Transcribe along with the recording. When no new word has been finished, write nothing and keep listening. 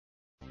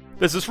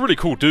There's this really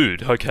cool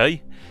dude,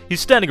 okay?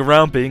 He's standing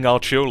around being all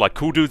chill like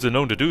cool dudes are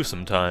known to do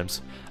sometimes.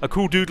 A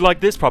cool dude like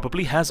this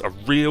probably has a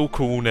real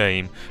cool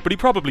name, but he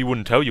probably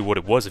wouldn't tell you what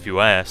it was if you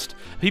asked.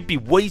 He'd be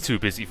way too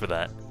busy for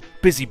that.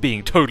 Busy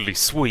being totally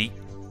sweet.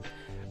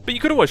 But you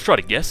could always try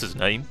to guess his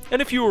name,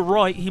 and if you were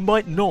right, he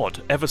might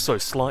nod ever so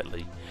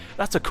slightly.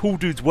 That's a cool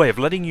dude's way of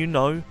letting you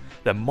know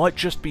there might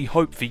just be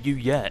hope for you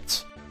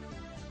yet.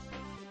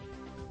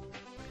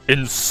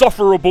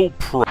 Insufferable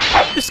prick.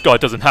 This guy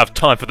doesn't have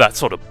time for that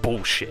sort of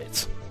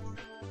bullshit.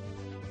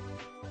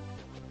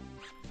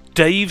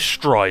 Dave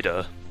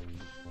Strider.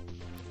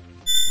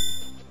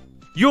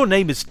 Your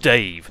name is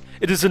Dave.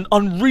 It is an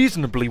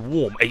unreasonably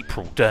warm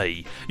April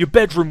day. Your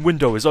bedroom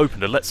window is open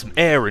to let some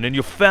air in and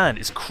your fan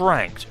is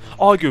cranked,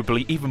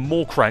 arguably even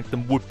more cranked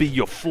than would be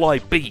your fly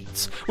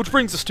beats, which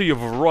brings us to your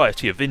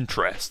variety of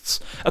interests.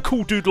 A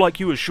cool dude like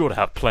you is sure to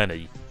have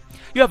plenty.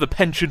 You have a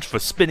penchant for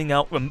spinning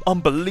out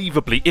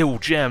unbelievably ill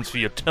jams for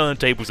your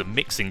turntables and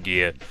mixing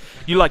gear.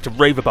 You like to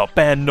rave about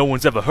band no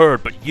one's ever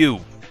heard but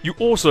you. You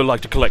also like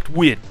to collect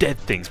weird dead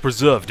things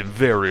preserved in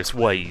various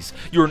ways.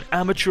 You're an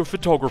amateur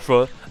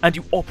photographer, and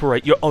you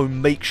operate your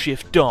own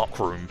makeshift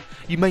darkroom.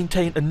 You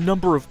maintain a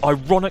number of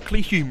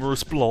ironically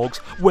humorous blogs,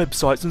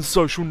 websites and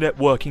social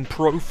networking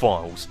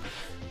profiles.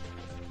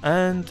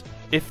 And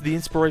if the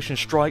inspiration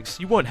strikes,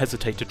 you won't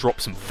hesitate to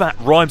drop some fat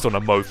rhymes on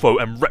a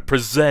mofo and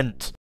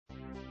represent.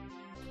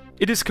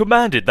 It is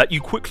commanded that you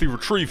quickly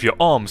retrieve your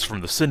arms from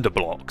the cinder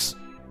blocks.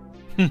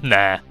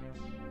 Nah.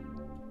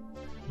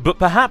 But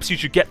perhaps you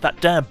should get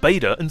that damn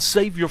beta and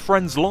save your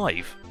friend's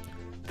life.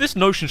 This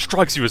notion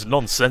strikes you as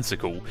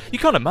nonsensical. You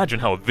can't imagine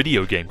how a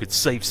video game could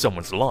save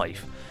someone's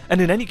life.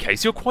 And in any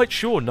case, you're quite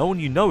sure no one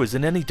you know is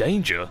in any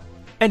danger.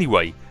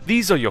 Anyway,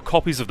 these are your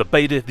copies of the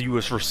beta that you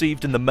have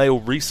received in the mail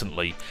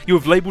recently. You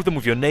have labelled them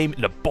with your name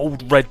in a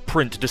bold red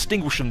print to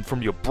distinguish them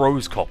from your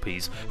bro's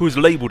copies, who has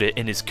labelled it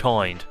in his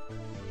kind.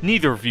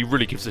 Neither of you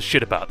really gives a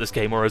shit about this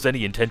game or has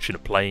any intention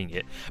of playing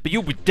it, but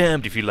you'll be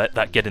damned if you let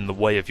that get in the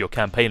way of your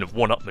campaign of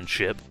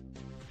one-upmanship.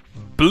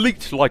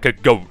 Bleat like a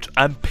goat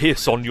and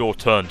piss on your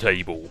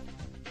turntable.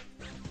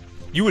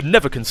 You would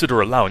never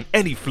consider allowing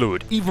any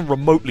fluid, even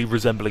remotely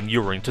resembling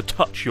urine, to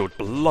touch your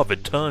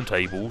beloved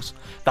turntables.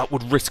 That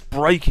would risk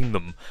breaking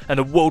them, and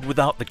a world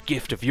without the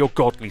gift of your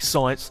godly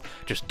science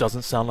just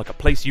doesn't sound like a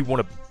place you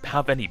want to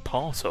have any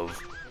part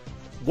of.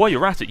 While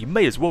you're at it, you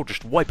may as well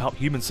just wipe out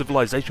human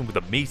civilization with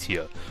a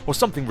meteor, or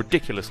something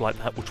ridiculous like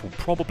that which will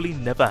probably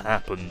never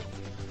happen.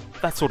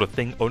 That sort of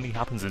thing only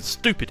happens in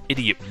stupid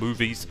idiot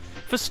movies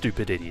for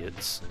stupid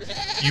idiots.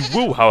 You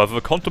will,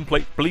 however,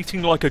 contemplate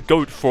bleating like a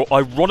goat for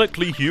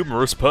ironically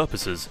humorous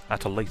purposes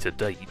at a later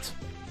date.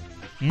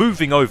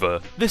 Moving over,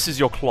 this is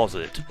your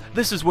closet.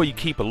 This is where you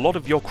keep a lot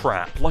of your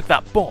crap, like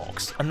that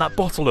box, and that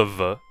bottle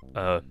of,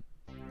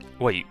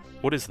 wait,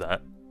 what is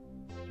that?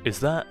 Is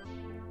that...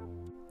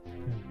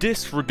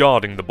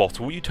 Disregarding the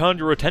bottle, you turn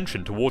your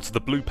attention towards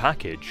the blue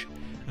package.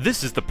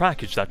 This is the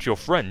package that your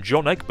friend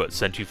John Egbert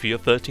sent you for your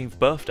 13th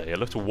birthday a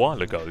little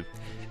while ago.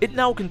 It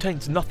now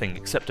contains nothing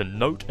except a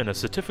note and a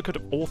certificate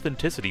of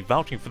authenticity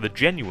vouching for the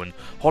genuine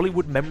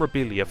Hollywood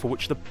memorabilia for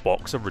which the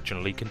box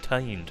originally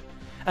contained,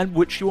 and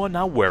which you are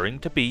now wearing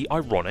to be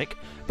ironic,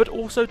 but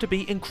also to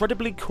be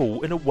incredibly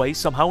cool in a way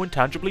somehow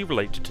intangibly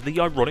related to the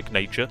ironic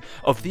nature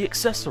of the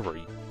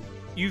accessory.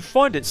 You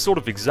find it sort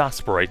of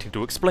exasperating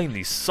to explain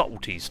these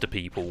subtleties to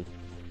people.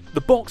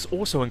 The box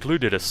also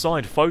included a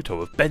signed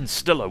photo of Ben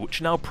Stiller which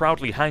now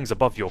proudly hangs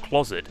above your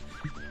closet.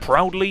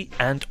 Proudly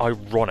and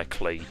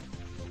ironically.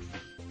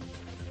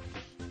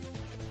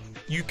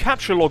 You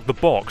capture log the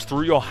box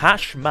through your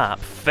hash map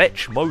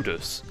fetch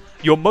modus.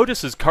 Your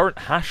modus's current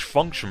hash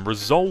function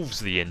resolves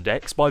the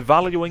index by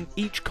valuing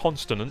each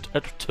consonant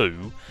at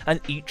 2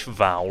 and each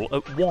vowel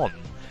at 1.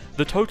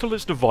 The total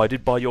is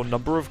divided by your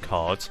number of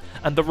cards,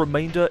 and the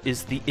remainder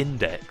is the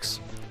index.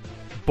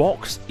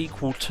 Box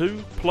equal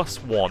 2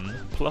 plus 1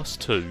 plus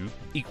 2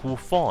 equal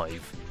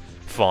 5.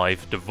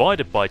 5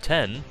 divided by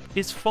 10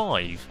 is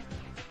 5.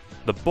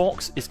 The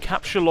box is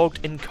capture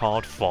logged in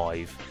card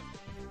 5.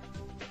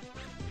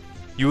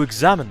 You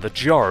examine the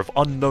jar of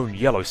unknown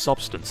yellow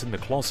substance in the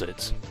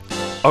closet.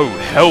 Oh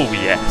hell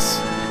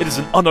yes! It is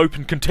an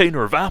unopened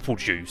container of apple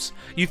juice.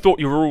 You thought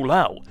you were all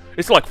out.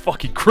 It's like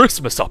fucking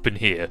Christmas up in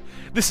here.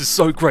 This is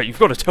so great, you've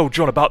got to tell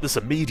John about this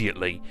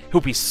immediately.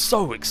 He'll be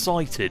so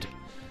excited.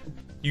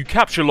 You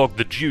capture log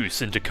the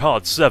juice into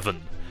card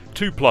 7.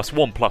 2 plus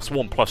 1 plus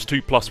 1 plus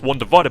 2 plus 1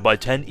 divided by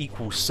 10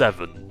 equals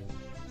 7.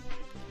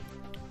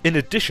 In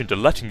addition to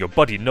letting your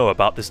buddy know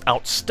about this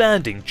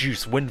outstanding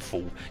juice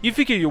windfall, you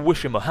figure you'll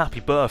wish him a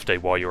happy birthday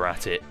while you're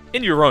at it.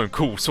 In your own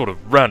cool sort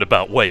of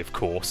roundabout way, of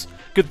course.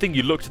 Good thing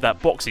you looked at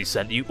that box he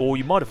sent you, or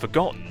you might have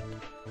forgotten.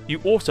 You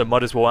also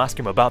might as well ask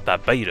him about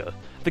that beta.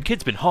 The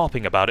kid's been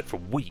harping about it for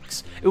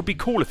weeks. It would be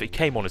cool if it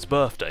came on his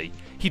birthday.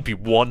 He'd be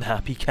one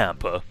happy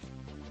camper.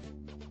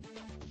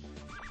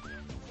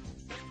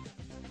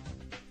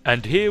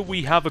 And here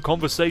we have a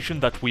conversation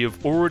that we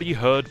have already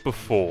heard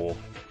before.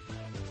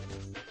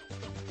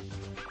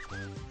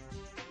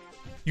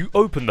 You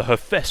open the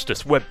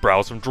Hephaestus web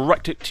browser and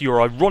direct it to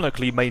your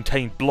ironically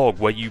maintained blog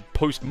where you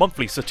post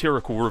monthly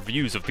satirical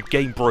reviews of the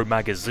Game Bro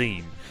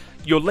magazine.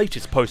 Your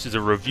latest post is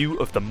a review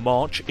of the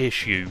March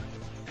issue.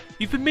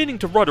 You've been meaning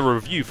to write a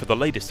review for the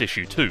latest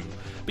issue too,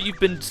 but you've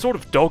been sort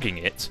of dogging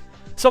it.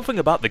 Something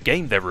about the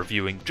game they're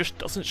reviewing just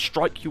doesn't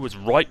strike you as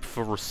ripe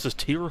for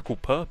satirical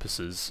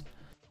purposes.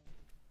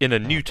 In a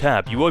new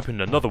tab, you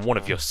open another one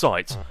of your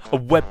sites, a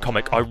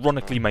webcomic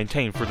ironically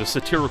maintained through the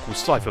satirical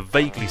cipher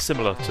vaguely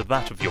similar to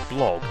that of your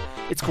blog.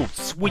 It's called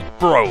Sweet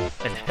Bro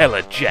and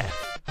Hella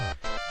Jeff.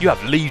 You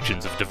have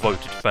legions of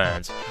devoted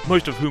fans,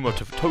 most of whom are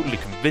totally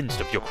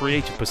convinced of your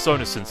creative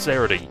persona's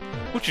sincerity,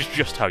 which is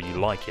just how you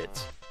like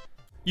it.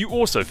 You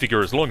also figure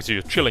as long as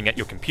you're chilling at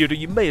your computer,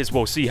 you may as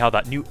well see how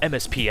that new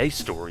MSPA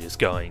story is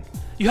going.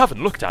 You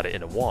haven't looked at it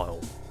in a while.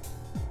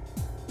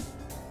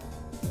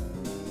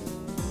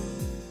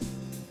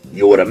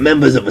 You are the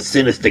members of a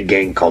sinister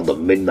gang called the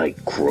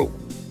Midnight Crew.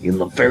 Your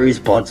nefarious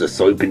plots are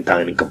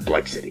serpentine in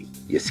complexity.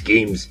 Your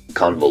schemes,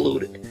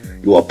 convoluted.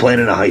 You are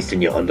planning a heist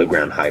in your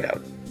underground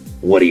hideout.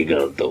 What are you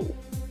gonna do?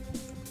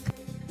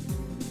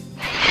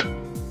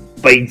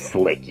 Spade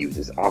Slick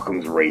uses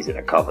Occam's razor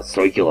to carve a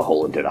circular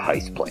hole into the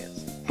heist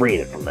plans,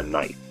 freeing it from the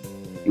knife.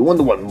 You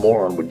wonder what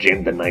moron would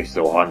jam the knife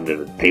so hard into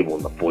the table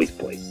in the first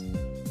place.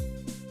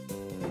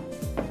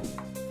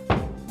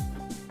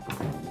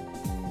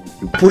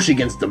 You push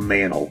against the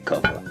manhole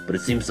cover, but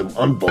it seems some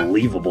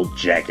unbelievable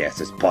jackass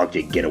has parked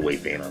your getaway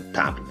van on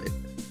top of it.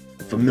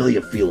 A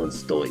familiar feeling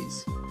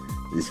stirs.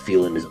 This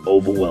feeling is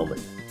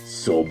overwhelming,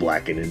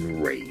 soul-blackened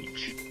in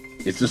rage.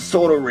 It's the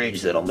sort of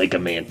rage that'll make a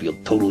man feel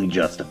totally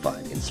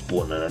justified in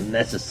sporting an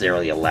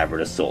unnecessarily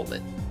elaborate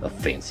assortment of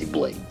fancy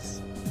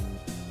blades.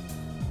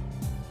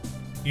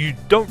 You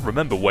don't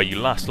remember where you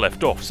last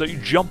left off, so you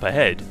jump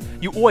ahead.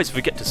 You always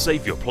forget to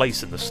save your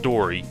place in the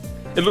story.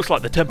 It looks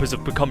like the tempers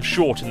have become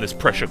short in this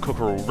pressure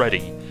cooker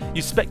already.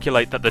 You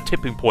speculate that the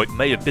tipping point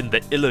may have been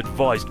the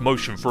ill-advised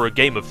motion for a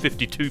game of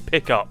 52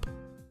 pickup.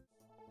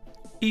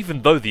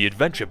 Even though the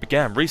adventure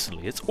began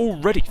recently, it's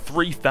already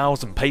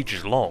 3,000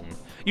 pages long.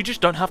 You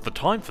just don't have the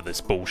time for this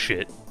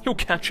bullshit. You'll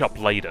catch up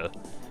later.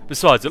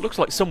 Besides, it looks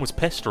like someone's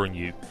pestering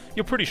you.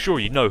 You're pretty sure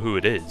you know who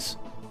it is.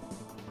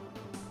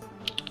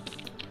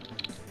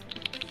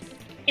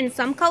 In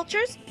some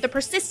cultures, the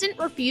persistent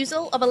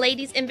refusal of a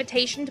lady's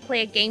invitation to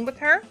play a game with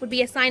her would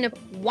be a sign of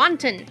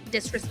wanton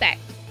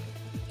disrespect.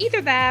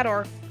 Either that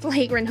or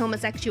flagrant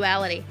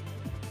homosexuality.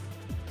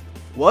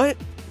 What?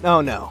 No,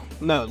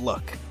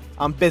 look.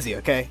 I'm busy,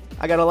 okay?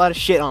 I got a lot of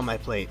shit on my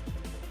plate.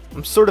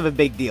 I'm sort of a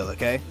big deal,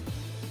 okay?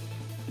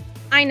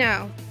 I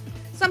know.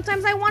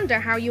 Sometimes I wonder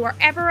how you are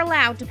ever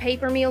allowed to pay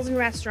for meals in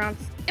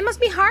restaurants. It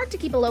must be hard to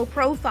keep a low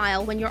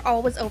profile when you're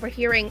always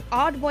overhearing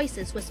odd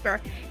voices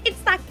whisper,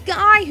 "It's that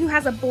guy who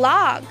has a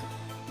blog!"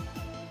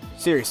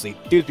 Seriously,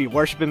 dudes be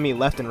worshipping me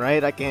left and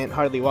right. I can't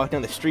hardly walk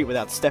down the street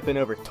without stepping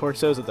over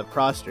torsos of the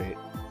prostrate.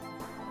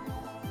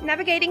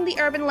 Navigating the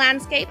urban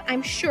landscape,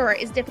 I'm sure,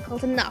 is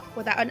difficult enough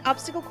without an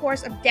obstacle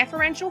course of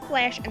deferential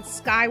flesh and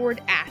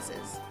skyward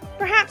asses.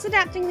 Perhaps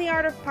adapting the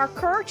art of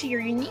parkour to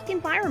your unique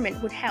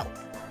environment would help.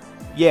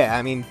 Yeah,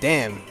 I mean,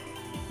 damn.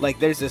 Like,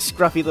 there's this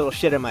scruffy little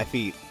shit at my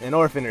feet. An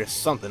orphan or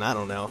something, I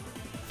don't know.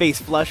 Face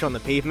flush on the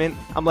pavement.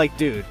 I'm like,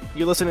 dude,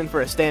 you listening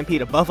for a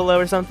stampede of buffalo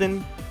or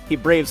something? He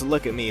braves a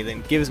look at me,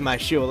 then gives my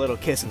shoe a little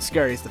kiss and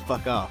scurries the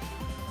fuck off.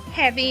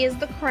 Heavy is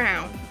the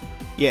crown.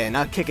 Yeah,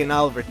 not kicking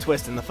Oliver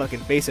Twist in the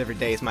fucking face every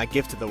day is my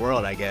gift to the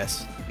world, I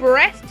guess.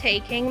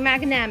 Breathtaking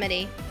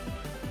magnanimity.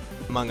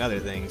 Among other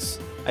things.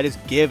 I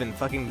just give and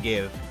fucking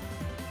give.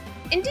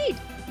 Indeed.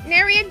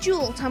 Nary a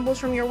jewel tumbles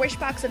from your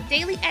wishbox of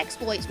daily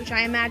exploits, which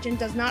I imagine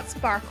does not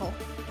sparkle.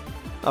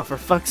 Oh, for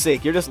fuck's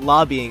sake, you're just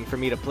lobbying for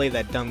me to play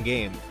that dumb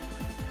game.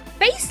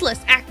 Baseless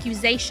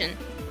accusation.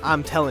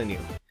 I'm telling you,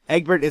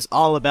 Egbert is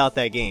all about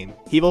that game.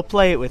 He will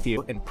play it with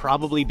you and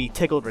probably be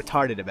tickled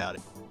retarded about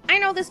it. I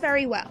know this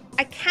very well.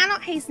 I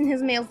cannot hasten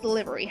his mail's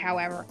delivery,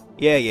 however.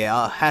 Yeah,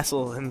 I'll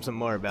hassle him some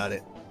more about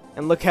it.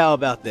 And look how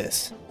about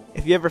this.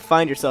 If you ever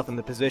find yourself in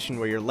the position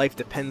where your life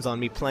depends on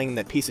me playing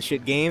that piece of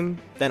shit game,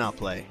 then I'll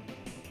play.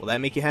 Will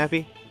that make you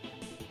happy?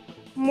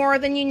 More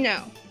than you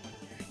know.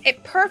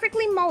 It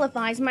perfectly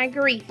mollifies my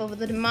grief over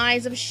the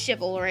demise of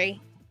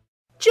chivalry.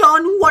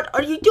 John, what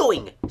are you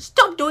doing?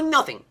 Stop doing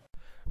nothing!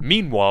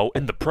 Meanwhile,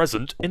 in the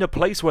present, in a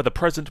place where the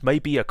present may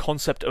be a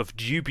concept of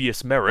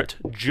dubious merit,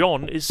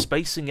 John is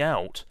spacing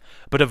out.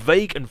 But a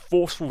vague and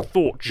forceful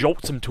thought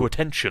jolts him to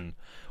attention.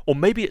 Or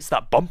maybe it's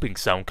that bumping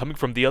sound coming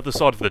from the other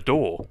side of the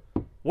door.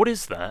 What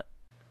is that?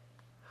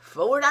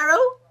 Forward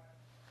arrow?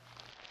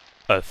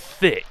 A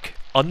thick,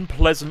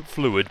 unpleasant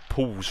fluid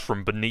pools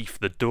from beneath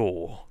the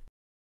door.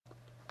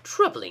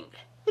 Troubling.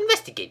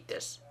 Investigate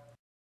this.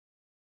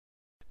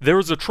 There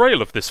is a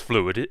trail of this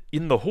fluid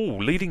in the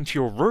hall leading to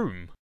your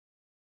room.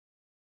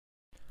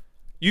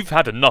 You've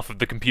had enough of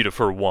the computer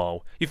for a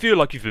while. You feel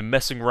like you've been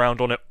messing around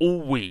on it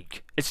all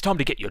week. It's time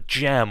to get your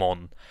jam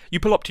on.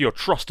 You pull up to your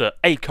Truster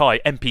Akai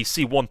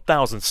MPC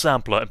 1000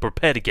 sampler and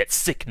prepare to get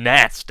sick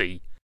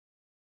nasty.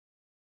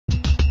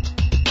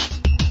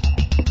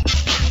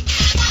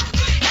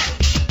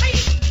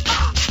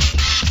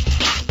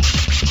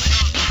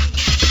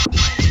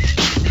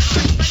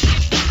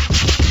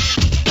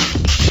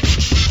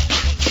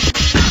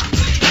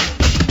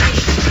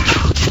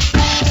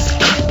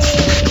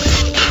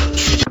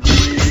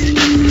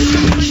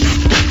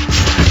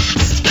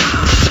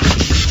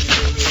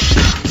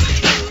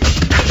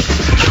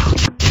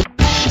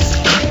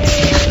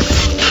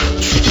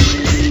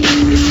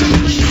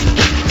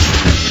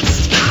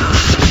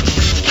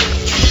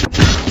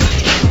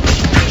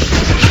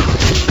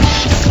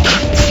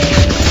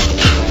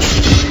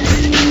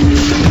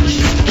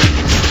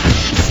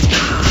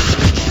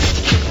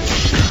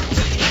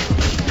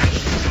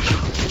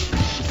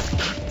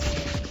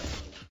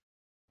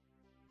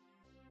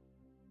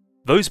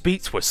 Those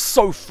beets were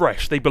so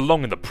fresh they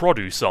belong in the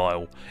produce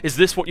aisle. Is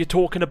this what you're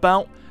talking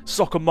about?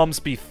 Soccer mums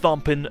be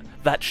thumping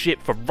that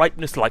shit for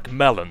ripeness like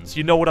melons,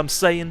 you know what I'm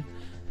saying?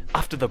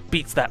 After the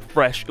beet's that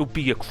fresh, it'll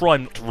be a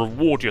crime not to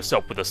reward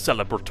yourself with a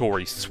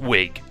celebratory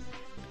swig.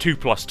 2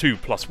 plus 2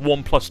 plus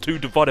 1 plus 2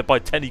 divided by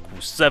 10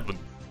 equals 7.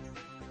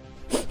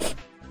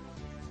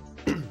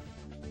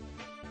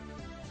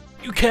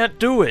 You can't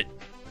do it!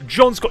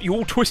 John's got you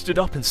all twisted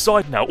up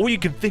inside now. All you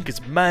can think is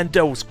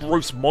Mandel's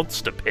gross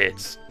monster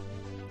piss.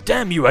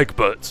 Damn you,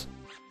 Egbert!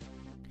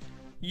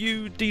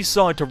 You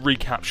decide to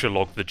recapture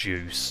log the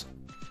juice.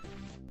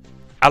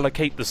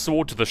 Allocate the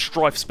sword to the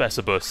Strife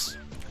Specibus.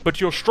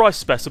 But your Strife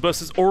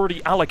Specibus is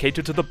already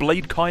allocated to the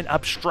blade kind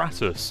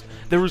Abstratus.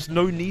 There is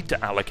no need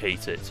to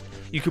allocate it.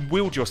 You can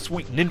wield your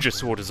sweet ninja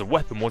sword as a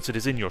weapon once it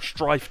is in your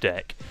Strife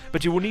deck,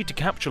 but you will need to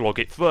capture log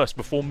it first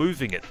before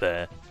moving it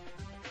there.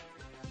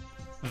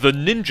 The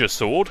ninja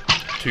sword,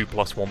 2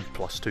 plus 1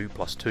 plus 2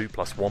 plus 2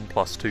 plus 1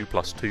 plus 2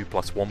 plus 2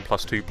 plus 1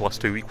 plus 2 plus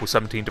 2 equals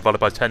 17 divided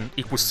by 10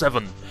 equals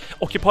 7,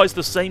 occupies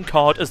the same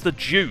card as the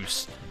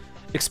juice.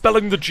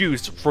 Expelling the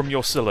juice from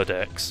your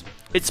Siladex.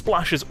 It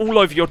splashes all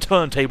over your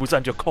turntables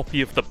and your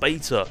copy of the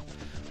beta.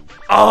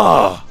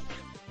 Ah!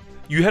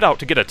 You head out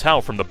to get a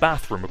towel from the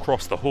bathroom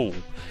across the hall.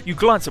 You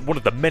glance at one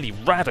of the many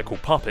radical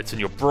puppets in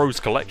your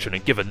bro's collection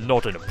and give a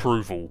nod in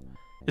approval.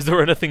 Is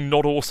there anything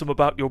not awesome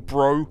about your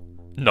bro?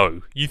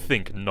 No, you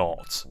think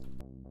not.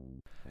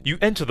 You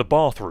enter the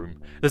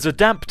bathroom. There's a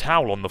damp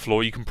towel on the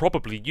floor you can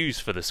probably use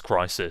for this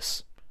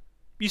crisis.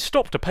 You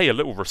stop to pay a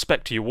little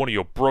respect to one of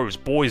your bro's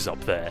boys up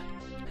there.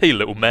 Hey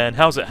little man,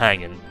 how's it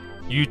hanging?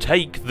 You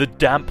take the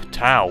damp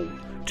towel.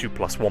 2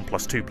 plus 1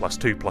 plus 2 plus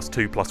 2 plus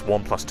 2 plus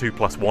 1 plus 2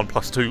 plus 1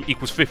 plus 2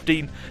 equals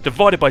 15,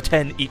 divided by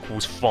 10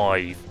 equals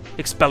 5,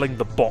 expelling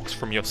the box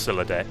from your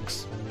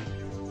Siladex.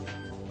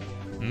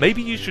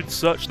 Maybe you should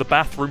search the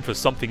bathroom for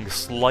something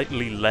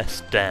slightly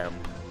less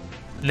damp.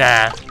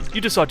 Nah,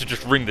 you decide to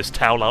just wring this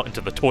towel out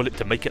into the toilet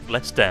to make it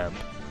less damp.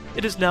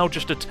 It is now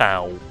just a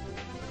towel.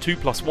 2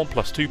 plus 1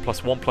 plus 2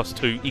 plus 1 plus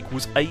 2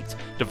 equals 8,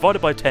 divided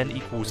by 10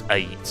 equals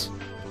 8.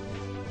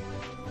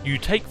 You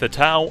take the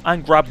towel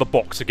and grab the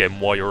box again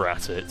while you're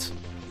at it.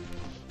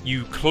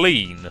 You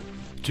clean.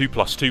 2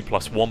 plus 2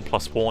 plus 1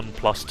 plus 1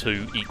 plus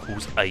 2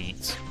 equals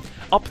 8.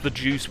 Up the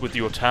juice with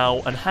your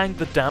towel and hang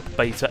the damp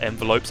beta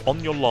envelopes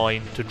on your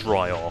line to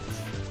dry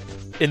off.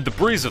 In the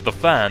breeze of the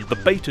fan, the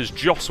betas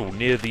jostle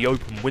near the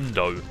open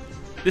window.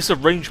 This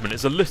arrangement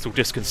is a little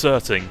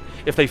disconcerting.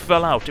 If they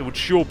fell out, it would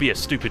sure be a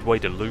stupid way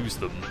to lose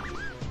them.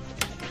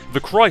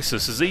 The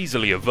crisis is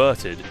easily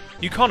averted.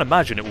 You can't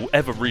imagine it will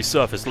ever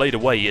resurface laid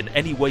away in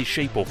any way,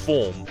 shape or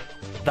form.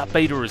 That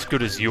beta is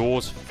good as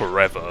yours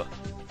forever.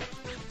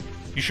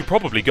 You should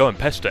probably go and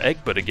pester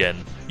Egbert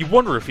again. You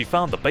wonder if he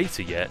found the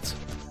beta yet.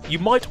 You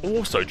might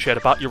also chat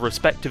about your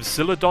respective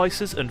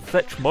Siladices and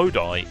Fetch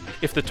Modi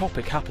if the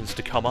topic happens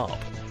to come up.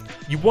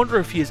 You wonder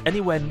if he is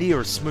anywhere near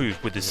as smooth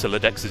with his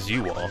Siladex as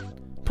you are.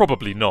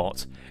 Probably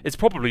not. It's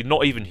probably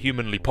not even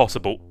humanly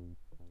possible.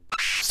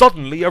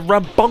 Suddenly, a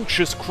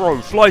rambunctious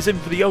crow flies in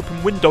for the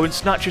open window and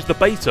snatches the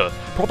beta,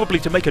 probably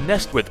to make a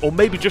nest with, or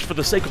maybe just for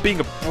the sake of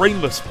being a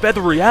brainless,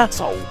 feathery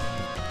asshole.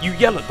 You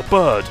yell at the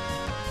bird.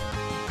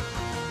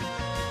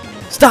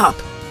 Stop!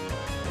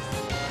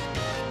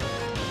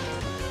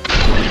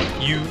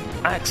 You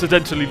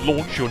accidentally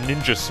launch your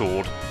ninja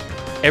sword.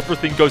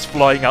 Everything goes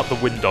flying out the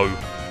window,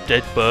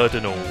 dead bird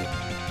and all.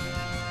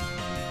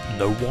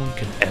 No one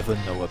can ever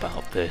know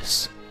about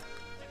this.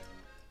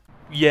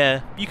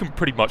 Yeah, you can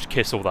pretty much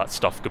kiss all that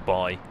stuff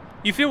goodbye.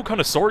 You feel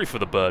kinda sorry for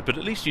the bird, but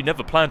at least you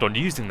never planned on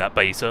using that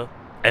beta.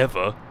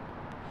 Ever.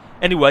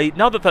 Anyway,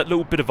 now that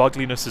little bit of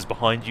ugliness is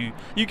behind you,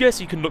 you guess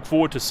you can look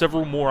forward to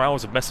several more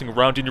hours of messing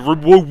around in your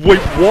room. Whoa,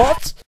 wait,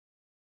 what?